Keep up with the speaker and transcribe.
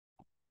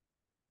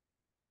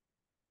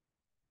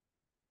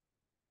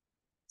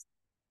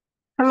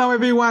Hello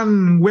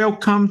everyone,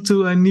 welcome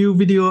to a new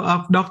video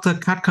of Dr.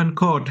 Cut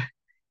Code.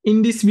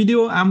 In this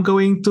video, I'm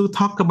going to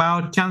talk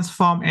about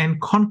transform and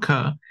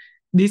conquer.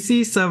 This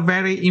is a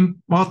very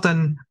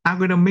important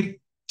algorithmic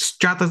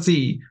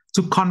strategy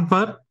to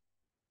convert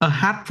a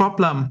hard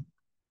problem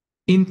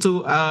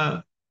into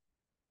an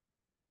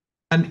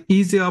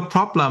easier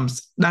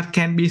problems that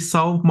can be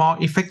solved more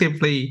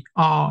effectively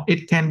or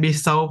it can be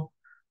solved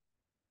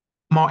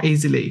more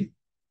easily.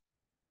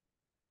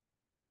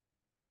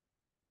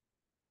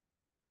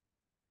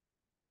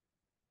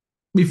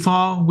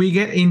 Before we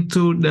get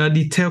into the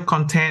detailed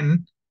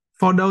content,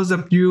 for those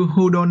of you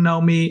who don't know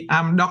me,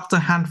 I'm Dr.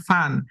 Duy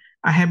Phan.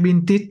 I have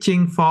been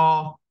teaching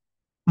for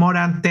more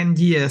than 10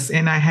 years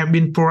and I have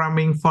been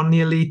programming for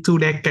nearly 2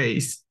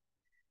 decades.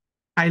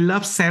 I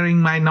love sharing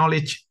my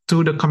knowledge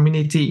to the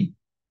community.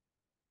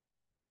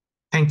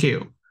 Thank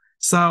you.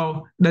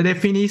 So the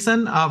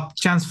definition of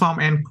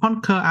transform and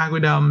conquer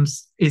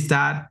algorithms is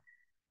that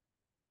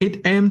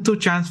it aims to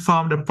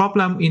transform the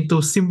problem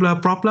into simpler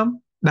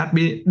problem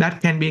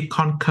that can be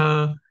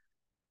conquered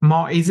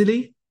more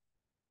easily.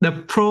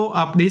 The pro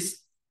of this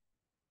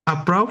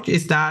approach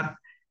is that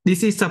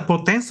this is a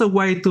potential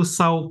way to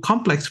solve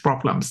complex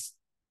problems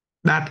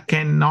that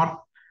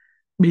cannot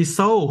be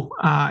solved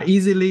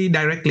easily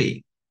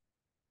directly.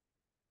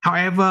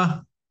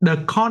 However,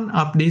 the con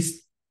of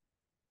this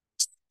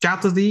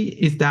strategy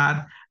is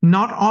that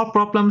not all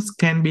problems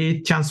can be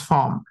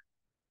transformed.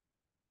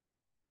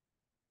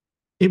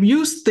 If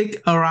you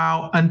stick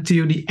around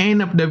until the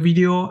end of the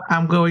video,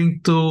 I'm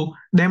going to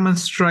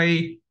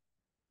demonstrate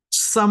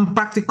some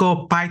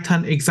practical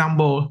Python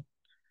example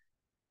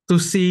to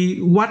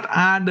see what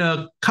are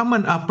the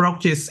common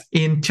approaches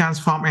in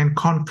transform and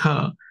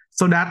conquer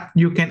so that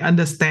you can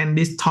understand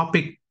this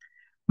topic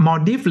more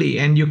deeply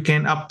and you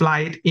can apply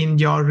it in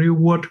your real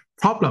world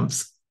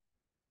problems.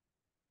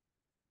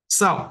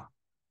 So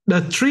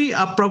the three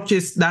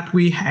approaches that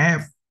we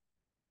have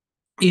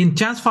in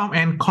transform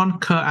and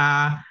conquer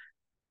are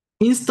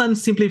instant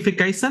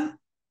simplification.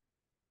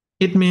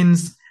 It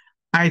means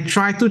I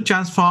try to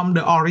transform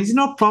the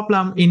original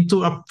problem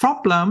into a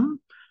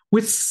problem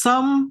with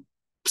some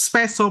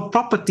special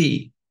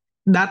property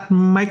that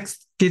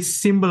makes it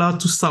simpler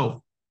to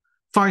solve.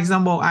 For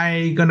example,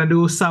 I'm gonna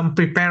do some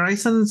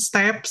preparation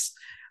steps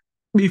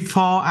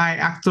before I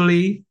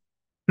actually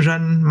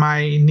run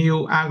my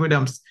new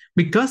algorithms.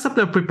 Because of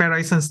the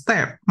preparation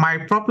step, my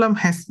problem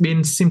has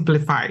been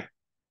simplified.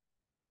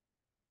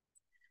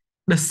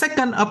 The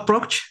second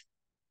approach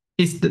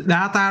is the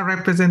data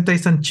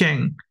representation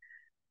chain,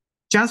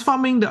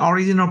 transforming the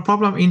original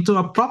problem into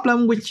a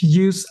problem which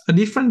uses a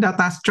different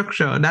data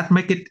structure that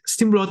make it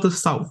simpler to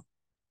solve.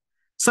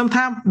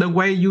 Sometimes the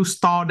way you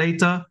store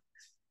data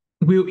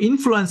will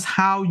influence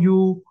how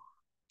you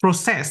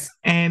process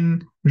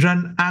and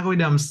run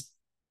algorithms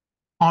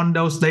on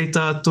those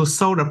data to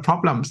solve the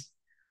problems.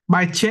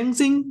 By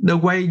changing the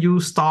way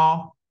you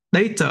store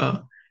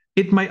data,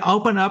 it may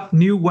open up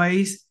new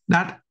ways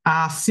that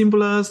are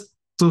simpler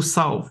to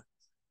solve.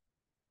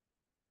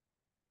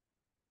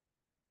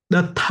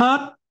 The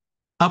third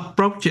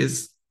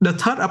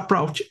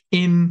approach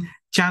in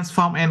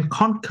transform and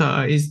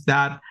conquer is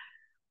that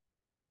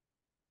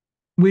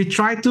we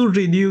try to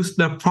reduce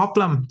the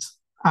problems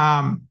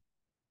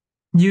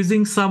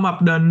using some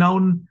of the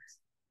known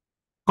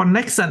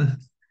connection,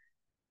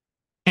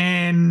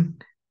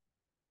 and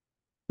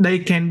they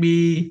can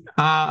be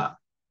a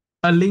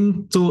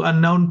link to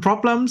unknown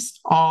problems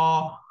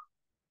or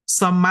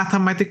some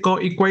mathematical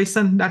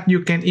equation that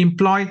you can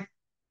employ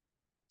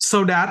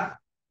so that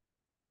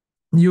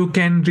you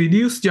can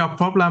reduce your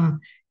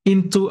problem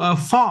into a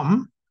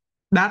form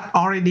that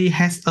already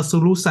has a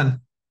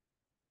solution.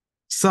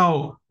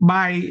 So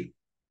by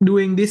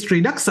doing this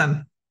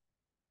reduction,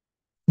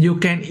 you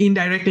can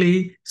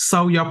indirectly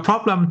solve your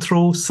problem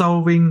through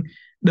solving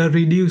the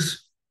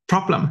reduced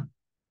problem.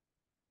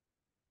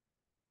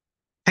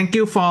 Thank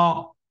you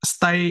for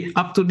staying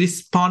up to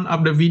this point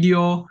of the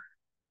video.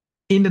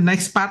 In the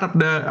next part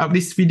of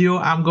this video,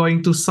 I'm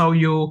going to show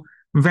you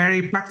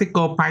very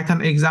practical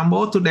Python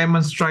example to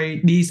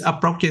demonstrate these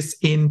approaches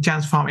in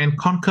transform and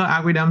conquer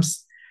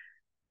algorithms.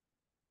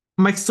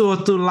 Make sure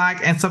to like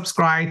and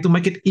subscribe to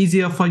make it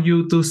easier for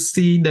you to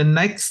see the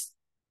next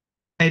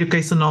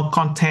educational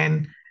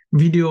content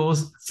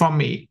videos from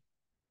me.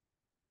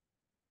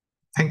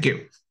 Thank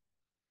you.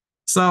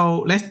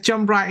 So let's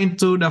jump right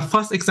into the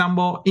first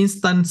example,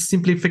 instant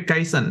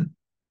simplification.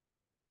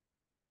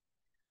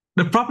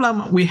 The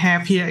problem we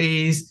have here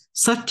is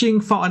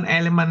searching for an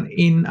element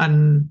in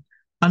an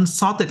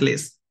unsorted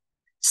list.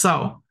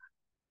 So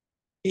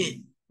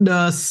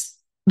the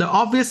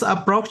obvious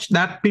approach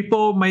that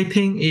people may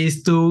think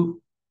is to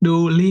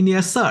do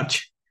linear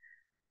search.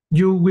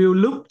 You will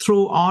look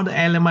through all the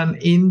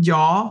elements in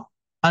your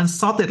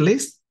unsorted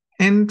list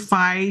and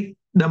find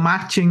the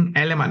matching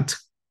element.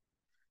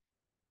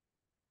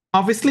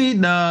 Obviously,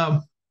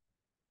 the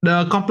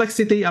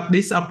complexity of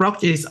this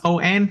approach is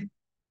O(n).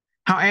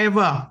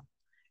 However,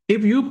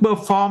 if you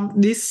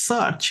perform this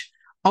search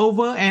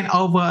over and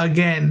over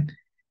again,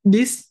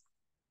 this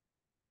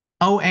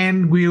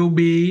ON will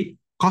be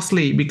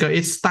costly because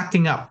it's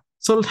stacking up.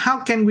 So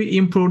how can we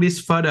improve this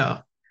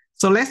further?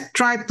 So let's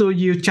try to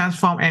use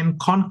transform and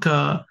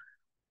conquer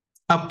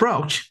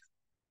approach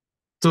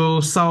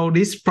to solve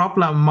this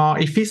problem more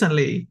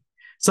efficiently.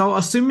 So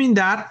assuming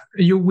that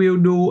you will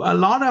do a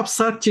lot of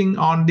searching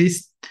on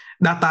this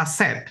data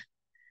set,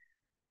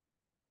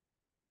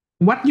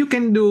 what you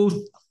can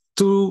do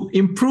to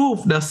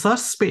improve the search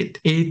speed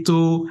is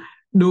to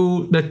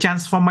do the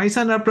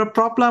transformation of the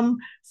problem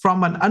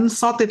from an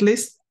unsorted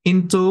list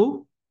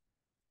into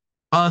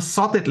a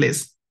sorted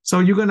list. So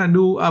you're going to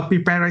do a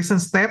preparation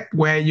step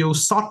where you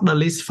sort the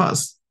list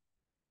first.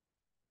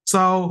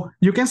 So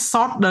you can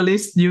sort the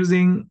list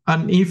using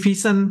an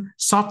efficient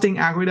sorting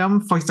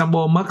algorithm, for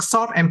example, merge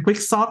sort and quick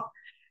sort.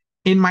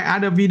 In my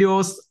other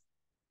videos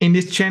in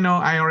this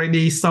channel, I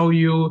already show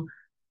you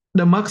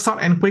the merge sort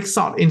and quick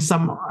sort in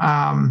some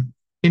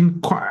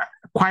quite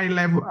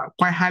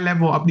high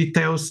level of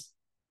details,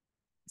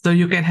 so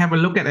you can have a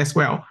look at as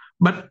well.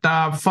 But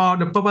for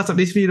the purpose of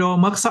this video,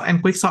 merge sort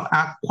and quick sort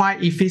are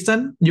quite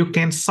efficient. You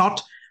can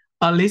sort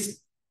a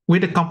list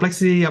with the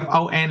complexity of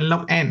O(n)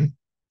 log n.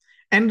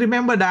 And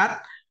remember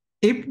that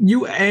if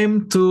you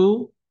aim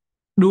to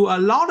do a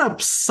lot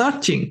of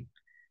searching,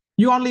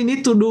 you only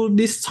need to do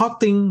this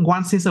sorting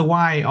once in a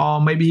while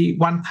or maybe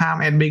one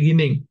time at the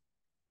beginning.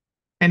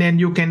 And then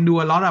you can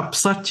do a lot of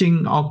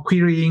searching or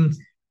querying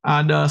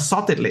the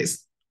sorted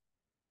list.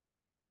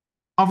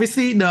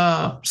 Obviously,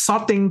 the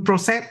sorting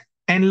process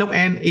n log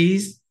n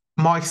is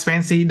more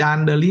expensive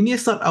than the linear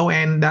search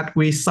ON that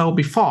we saw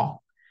before.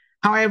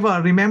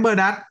 However, remember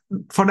that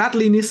for that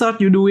linear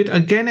search, you do it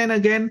again and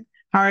again.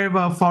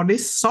 However, for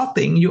this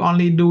sorting, you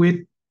only do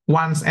it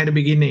once at the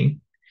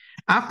beginning.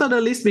 After the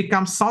list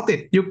becomes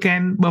sorted, you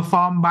can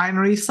perform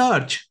binary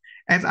search,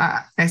 as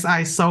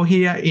I saw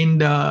here in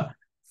the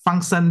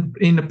function,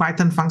 in the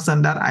Python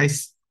function that I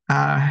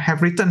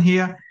have written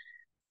here.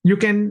 You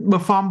can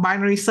perform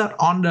binary search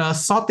on the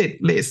sorted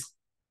list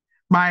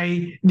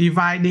by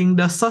dividing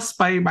the search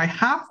space by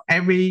half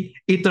every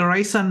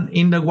iteration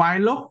in the while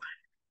loop.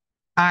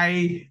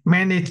 I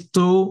managed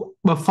to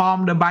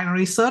perform the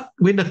binary search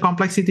with the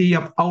complexity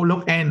of O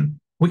log n,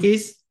 which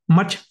is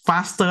much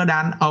faster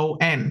than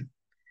ON.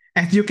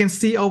 As you can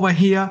see over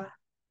here,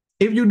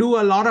 if you do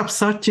a lot of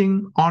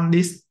searching on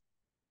this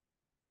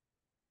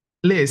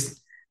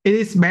list, it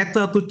is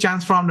better to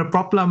transform the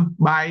problem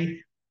by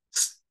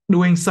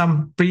doing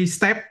some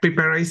pre-step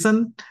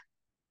preparation.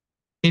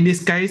 In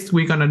this case,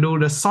 we're going to do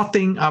the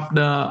sorting of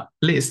the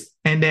list,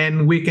 and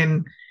then we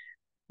can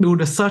do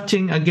the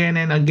searching again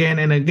and again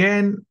and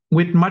again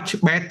with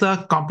much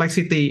better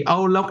complexity.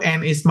 O log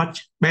n is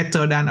much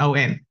better than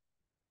ON.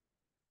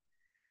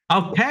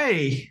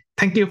 Okay,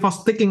 thank you for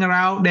sticking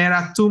around. There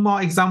are two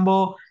more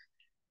examples.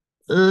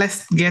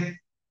 Let's get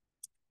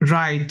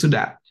right to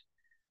that.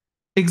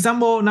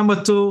 Example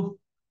number 2,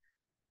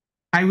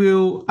 I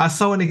will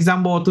show an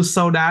example to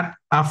show that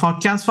for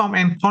transform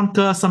and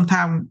conquer,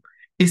 sometimes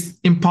it's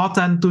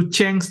important to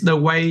change the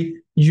way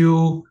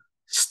you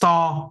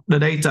store the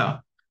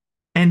data.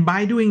 And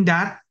by doing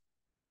that,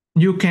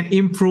 you can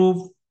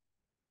improve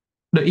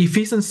the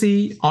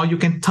efficiency, or you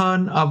can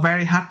turn a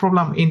very hard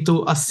problem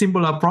into a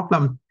simpler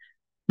problem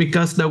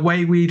because the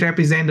way we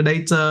represent the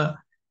data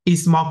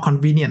is more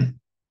convenient.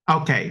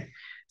 Okay,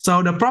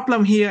 so the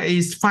problem here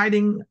is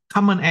finding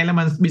common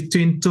elements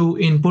between two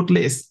input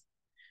lists.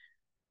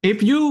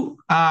 If you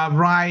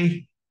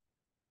write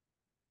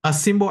a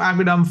simple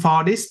algorithm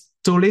for this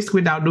two lists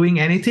without doing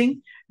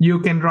anything, you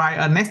can write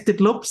a nested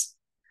loops,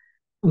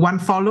 one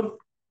for loop,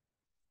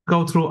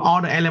 go through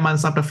all the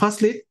elements of the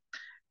first list,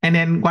 and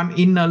then one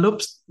inner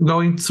loops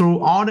going through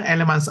all the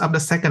elements of the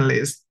second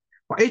list.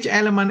 For each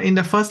element in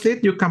the first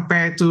list, you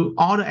compare to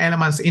all the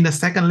elements in the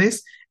second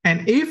list,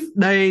 and if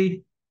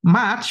they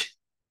match,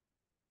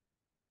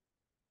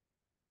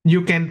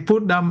 you can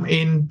put them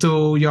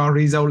into your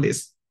result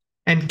list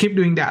and keep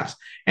doing that.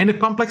 And the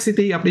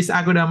complexity of this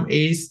algorithm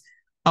is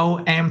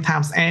OM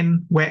times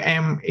N, where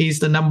M is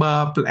the number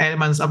of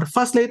elements of the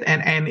first list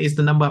and N is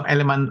the number of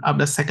elements of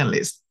the second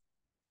list.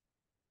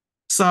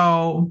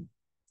 So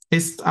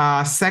it's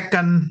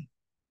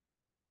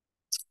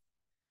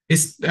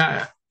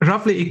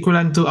roughly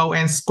equivalent to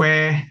ON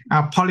square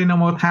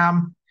polynomial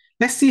time.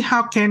 Let's see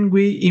how can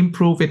we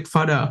improve it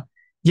further.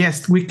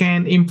 Yes, we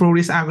can improve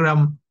this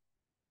algorithm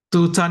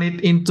to turn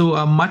it into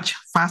a much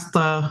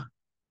faster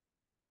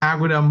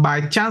algorithm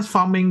by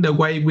transforming the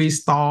way we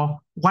store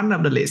one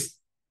of the lists.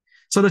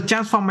 So the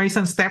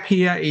transformation step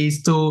here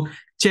is to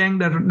change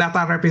the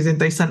data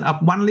representation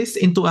of one list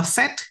into a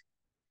set,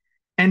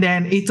 and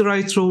then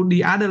iterate through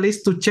the other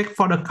list to check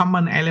for the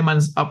common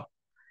elements of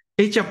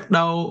each of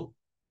the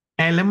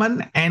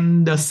element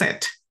and the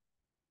set.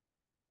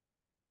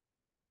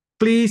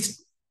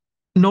 Please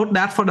note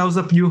that for those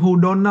of you who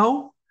don't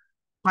know,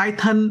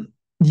 Python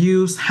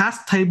use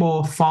hash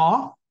table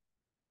for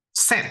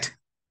set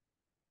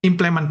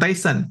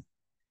implementation.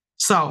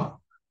 So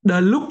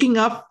the looking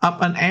up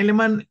of an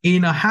element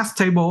in a hash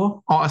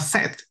table or a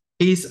set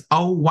is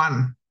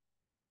O1.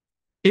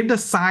 If the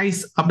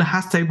size of the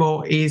hash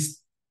table is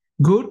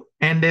good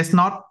and there's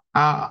not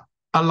a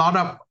lot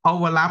of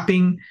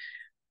overlapping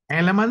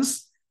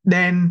elements,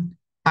 then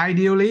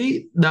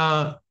ideally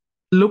the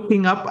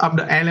looking up of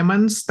the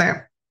element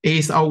step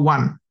is a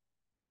one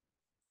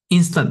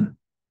instant.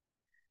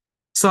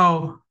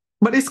 So,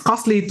 but it's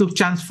costly to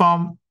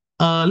transform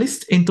a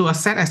list into a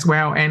set as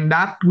well, and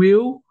that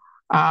will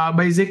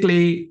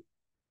basically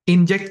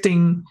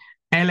injecting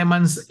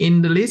elements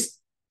in the list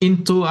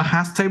into a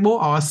hash table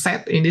or a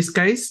set. In this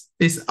case,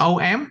 is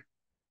OM,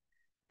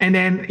 and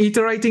then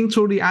iterating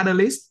through the other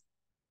list.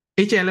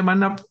 Each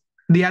element of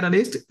the other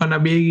list gonna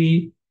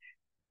be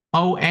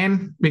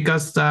ON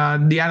because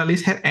the other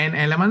list had n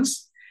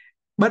elements.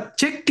 But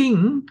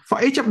checking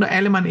for each of the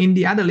element in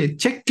the other list,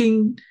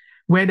 checking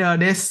whether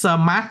there's a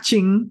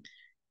matching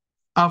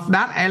of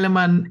that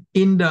element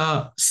in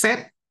the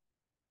set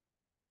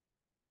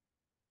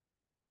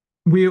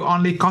will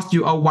only cost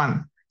you a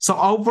one. So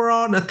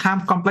overall, the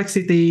time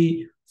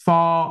complexity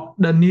for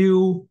the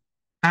new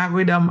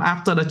algorithm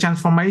after the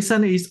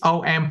transformation is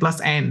OM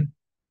plus N.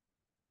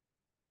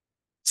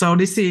 So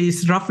this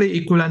is roughly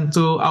equivalent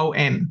to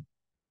ON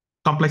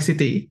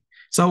complexity.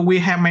 So we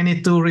have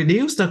managed to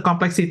reduce the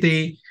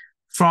complexity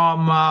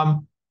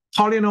from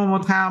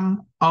polynomial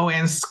time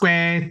ON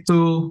squared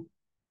to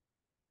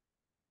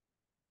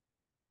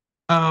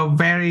a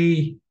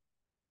very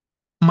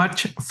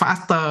much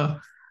faster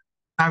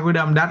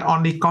algorithm that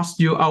only costs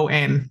you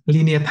ON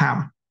linear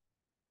time.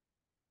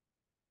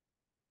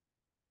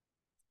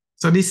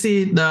 So this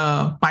is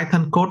the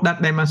Python code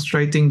that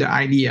demonstrating the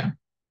idea.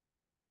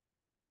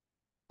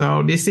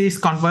 So this is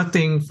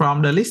converting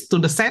from the list to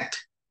the set.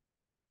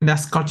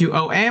 That's cost you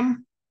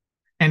OM.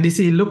 And this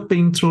is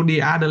looping through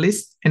the other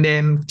list and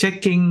then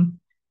checking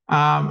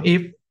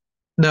if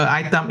the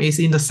item is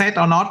in the set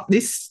or not.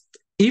 This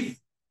if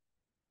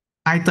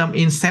item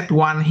in set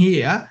one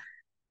here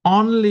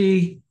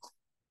only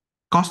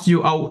cost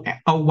you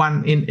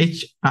O1 in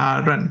each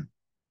run.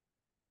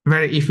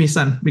 Very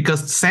efficient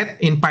because set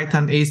in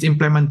Python is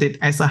implemented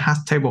as a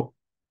hash table.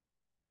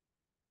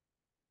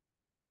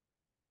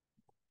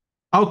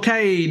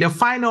 Okay, the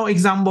final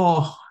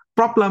example,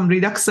 problem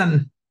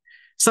reduction.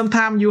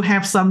 Sometimes you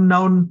have some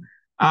known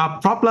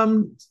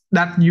problem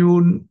that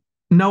you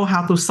know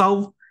how to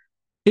solve.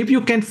 If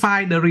you can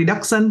find the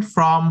reduction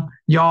from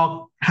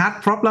your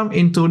hard problem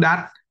into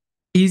that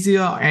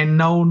easier and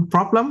known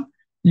problem,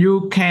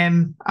 you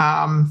can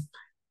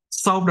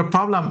solve the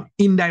problem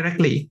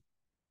indirectly.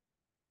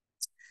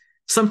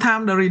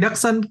 Sometimes the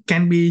reduction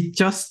can be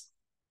just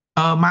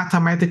a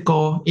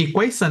mathematical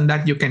equation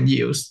that you can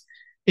use.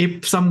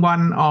 If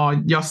someone or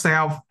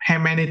yourself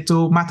have managed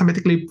to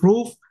mathematically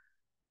prove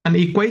an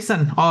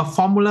equation or a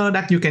formula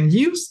that you can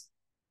use,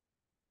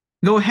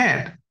 go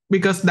ahead,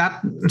 because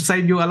that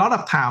saves you a lot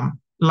of time.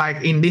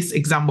 Like in this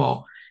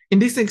example. In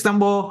this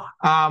example,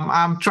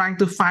 I'm trying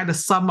to find the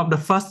sum of the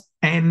first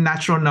n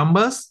natural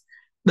numbers.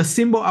 The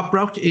simple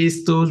approach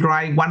is to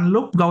write one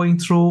loop going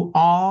through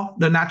all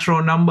the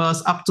natural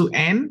numbers up to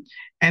n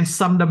and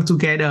sum them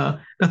together.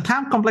 The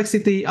time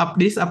complexity of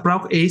this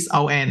approach is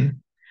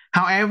ON.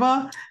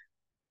 However,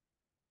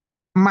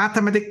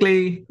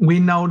 mathematically, we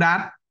know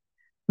that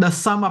the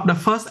sum of the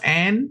first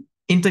n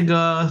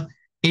integer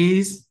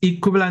is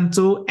equivalent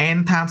to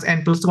n times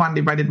n plus 1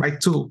 divided by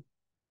 2.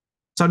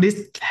 So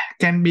this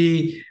can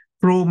be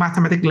proved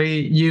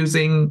mathematically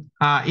using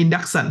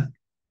induction.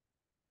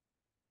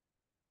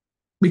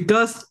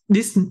 Because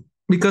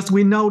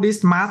we know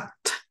this math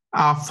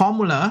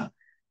formula,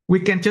 we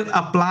can just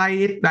apply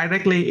it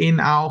directly in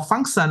our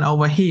function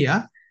over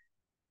here.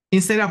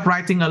 Instead of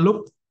writing a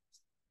loop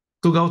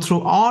to go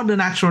through all the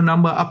natural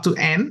number up to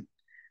n,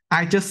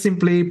 I just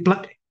simply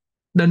plug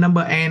the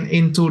number n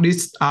into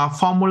this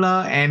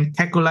formula and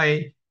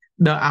calculate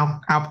the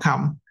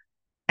outcome.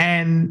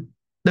 And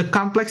the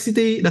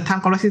complexity, the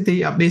time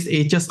complexity of this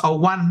is just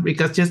one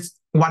because just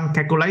one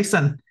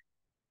calculation.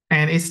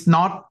 And it's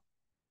not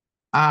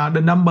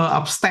the number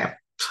of steps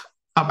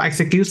of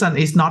execution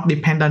is not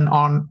dependent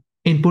on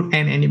input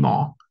n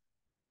anymore.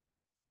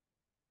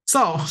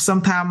 So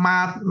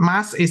sometimes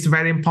math is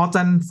very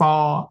important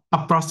for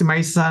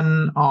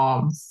approximation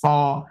or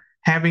for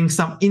having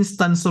some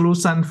instant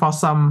solution for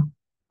some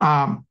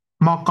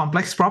more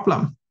complex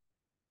problem.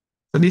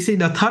 So this is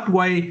the third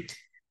way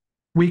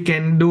we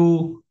can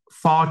do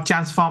for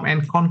transform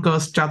and conquer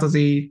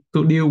strategy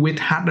to deal with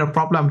harder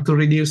problem to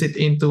reduce it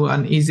into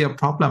an easier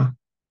problem.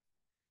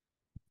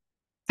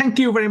 Thank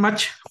you very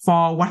much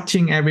for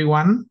watching,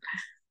 everyone.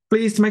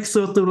 Please make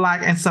sure to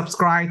like and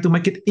subscribe to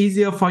make it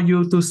easier for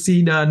you to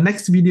see the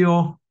next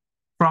video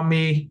from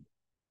me.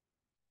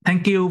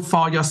 Thank you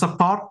for your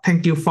support.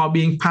 Thank you for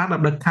being part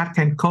of the Cat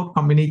Can Code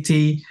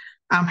community.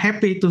 I'm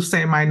happy to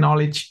share my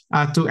knowledge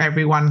to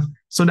everyone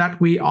so that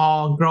we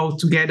all grow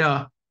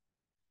together.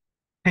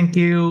 Thank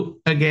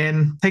you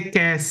again. Take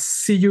care.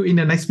 See you in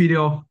the next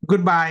video.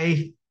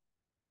 Goodbye.